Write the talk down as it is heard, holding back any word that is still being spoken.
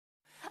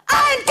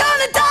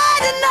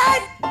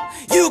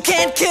You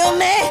can't kill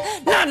me,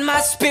 not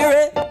my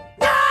spirit.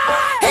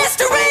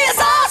 History is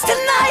ours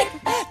tonight.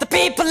 The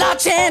people are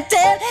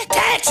chanting,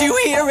 can't you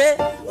hear it?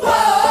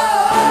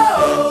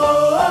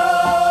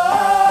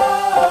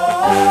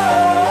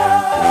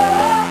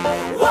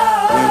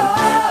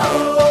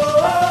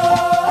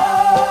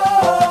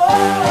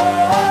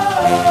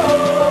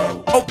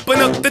 Open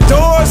up the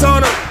doors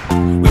on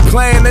them. We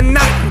playing the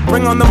night.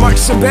 Bring on the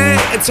marching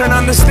band and turn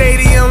on the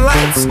stadium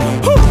lights.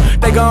 Whew,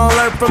 they gon'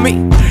 learn from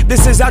me.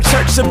 This is how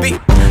church should be.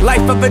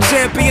 Life of a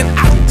champion.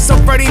 So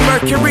Freddie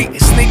Mercury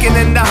sneaking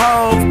in the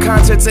Hove.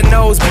 Concerts and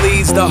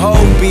nosebleeds. The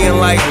Hove being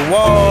like,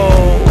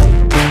 whoa.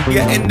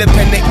 You're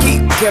independent,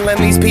 keep killing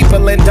these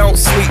people and don't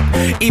sleep.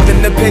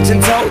 Even the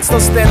pigeon-toed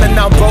still standing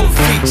on both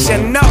feet. You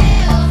know,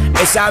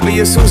 it's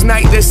obvious whose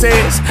night this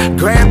is.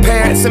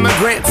 Grandparents,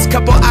 immigrants,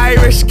 couple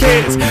Irish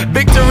kids.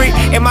 Victory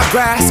in my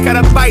grasp,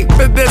 gotta fight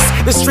for this.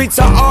 The streets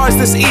are ours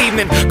this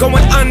evening,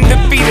 going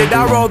undefeated.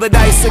 I roll the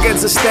dice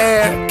against a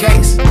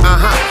staircase.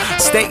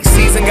 State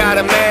season got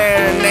a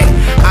marinate.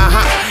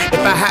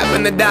 If I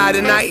happen to die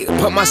tonight,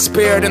 put my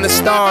spirit in the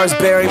stars.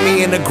 Bury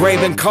me in a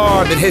grave and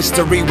carve that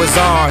history was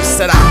ours.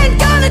 Said I ain't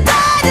gonna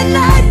die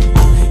tonight.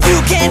 You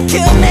can't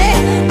kill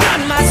me, not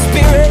my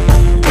spirit.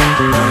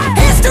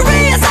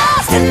 History is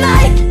ours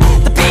tonight.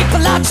 The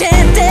people are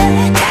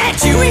chanting,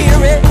 can't you hear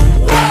it?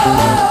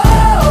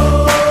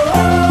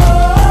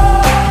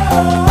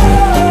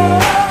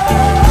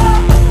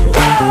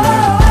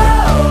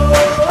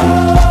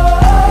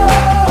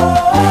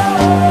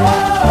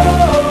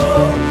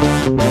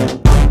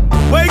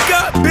 Wake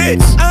up,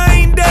 bitch, I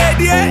ain't dead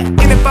yet.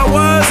 And if I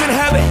was in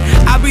heaven,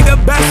 I'd be the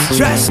best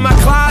dressed. My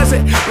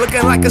closet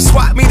looking like a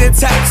swap meet in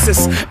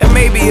Texas. And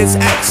maybe it's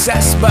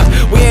excess, but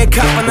we ain't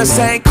cuffing the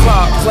same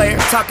club player.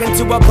 Talking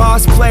to a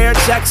boss player,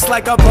 checks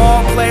like a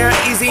ball player.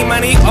 Easy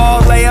money,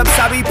 all layups,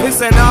 I be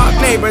pissing off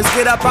neighbors.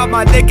 Get up off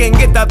my dick and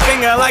get the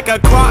finger like a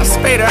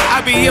crossfader.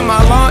 I be in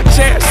my lawn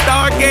chair,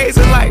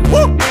 stargazing like,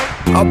 whoop.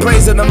 All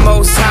praise to the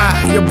Most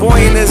High. Your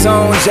boy in his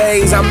own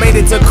J's. I made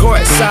it to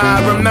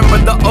courtside. Remember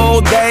the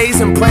old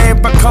days and praying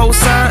for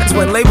cosigns.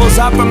 When labels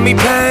offer me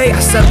pay, I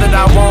said that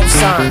I won't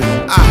sign.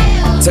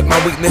 I took my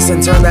weakness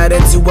and turned that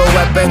into a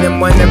weapon. And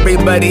when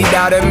everybody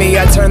doubted me,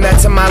 I turned that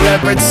to my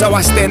leverage. So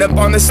I stand up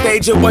on the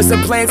stage. It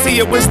wasn't planned, see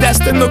it was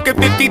destined. Look at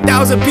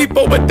 50,000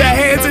 people with their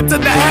hands into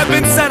the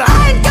heavens. Said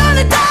I ain't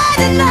gonna die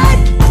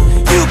tonight.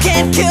 You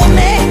can't kill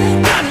me,